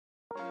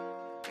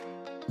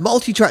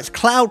MultiTracks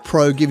Cloud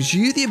Pro gives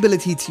you the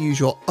ability to use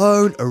your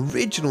own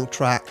original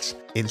tracks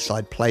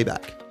inside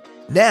Playback.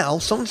 Now,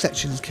 song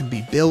sections can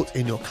be built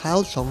in your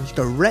cloud songs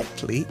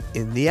directly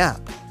in the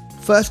app.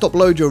 First,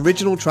 upload your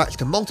original tracks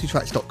to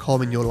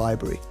multitracks.com in your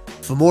library.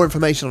 For more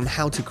information on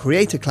how to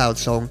create a cloud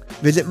song,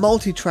 visit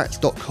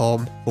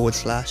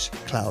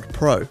multitracks.com/Cloud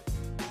Pro.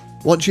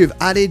 Once you've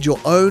added your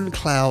own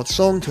cloud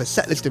song to a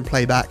setlist in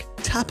Playback,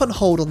 tap and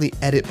hold on the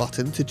edit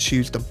button to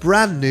choose the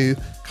brand new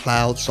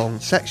Cloud Song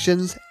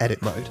Sections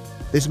edit mode.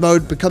 This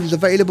mode becomes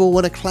available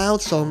when a cloud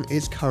song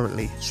is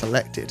currently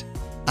selected.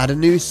 Add a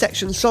new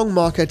section song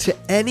marker to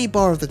any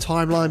bar of the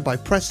timeline by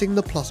pressing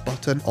the plus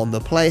button on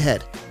the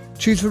playhead.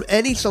 Choose from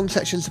any song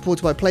section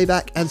supported by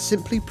Playback and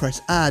simply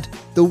press add.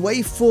 The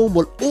waveform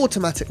will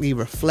automatically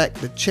reflect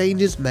the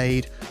changes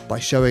made by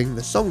showing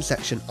the song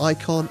section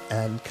icon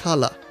and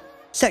colour.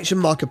 Section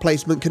marker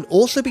placement can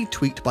also be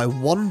tweaked by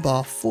one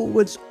bar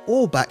forwards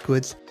or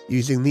backwards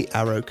using the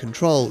arrow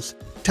controls.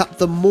 Tap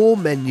the More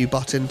menu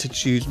button to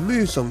choose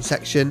Move Song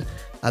Section,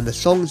 and the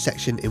song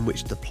section in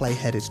which the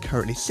playhead is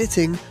currently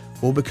sitting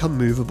will become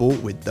movable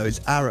with those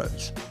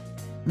arrows.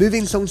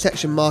 Moving song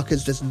section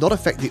markers does not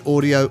affect the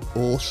audio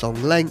or song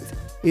length,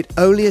 it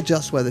only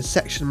adjusts where the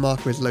section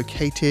marker is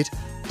located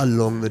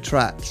along the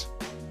tracks.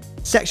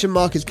 Section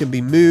markers can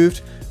be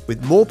moved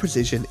with more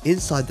precision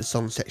inside the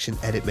song section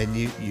edit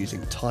menu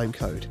using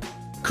timecode.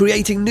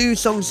 Creating new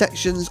song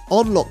sections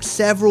unlocks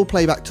several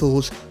Playback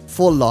tools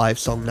for live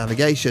song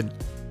navigation.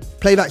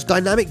 Playback's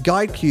dynamic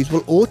guide cues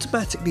will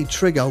automatically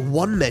trigger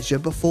one measure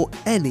before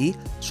any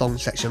song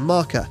section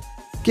marker,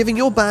 giving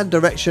your band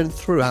direction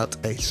throughout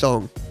a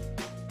song.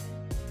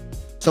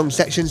 Song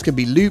sections can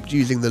be looped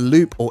using the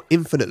loop or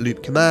infinite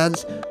loop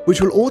commands,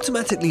 which will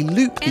automatically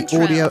loop the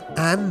audio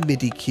and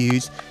MIDI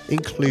cues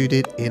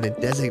included in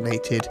a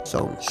designated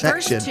song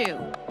section.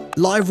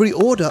 Live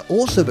reorder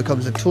also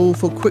becomes a tool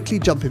for quickly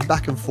jumping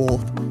back and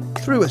forth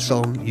through a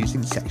song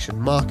using section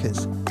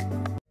markers.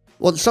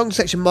 Once song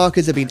section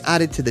markers have been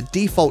added to the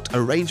default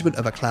arrangement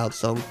of a cloud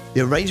song,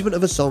 the arrangement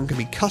of a song can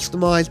be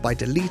customized by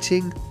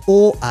deleting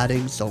or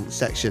adding song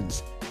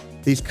sections.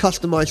 These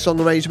customized song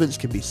arrangements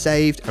can be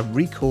saved and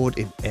recorded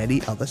in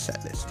any other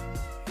setlist.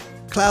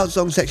 Cloud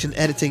song section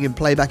editing in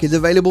Playback is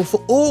available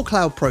for all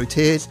Cloud Pro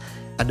tiers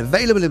and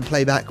available in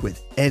Playback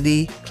with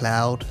any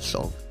cloud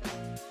song.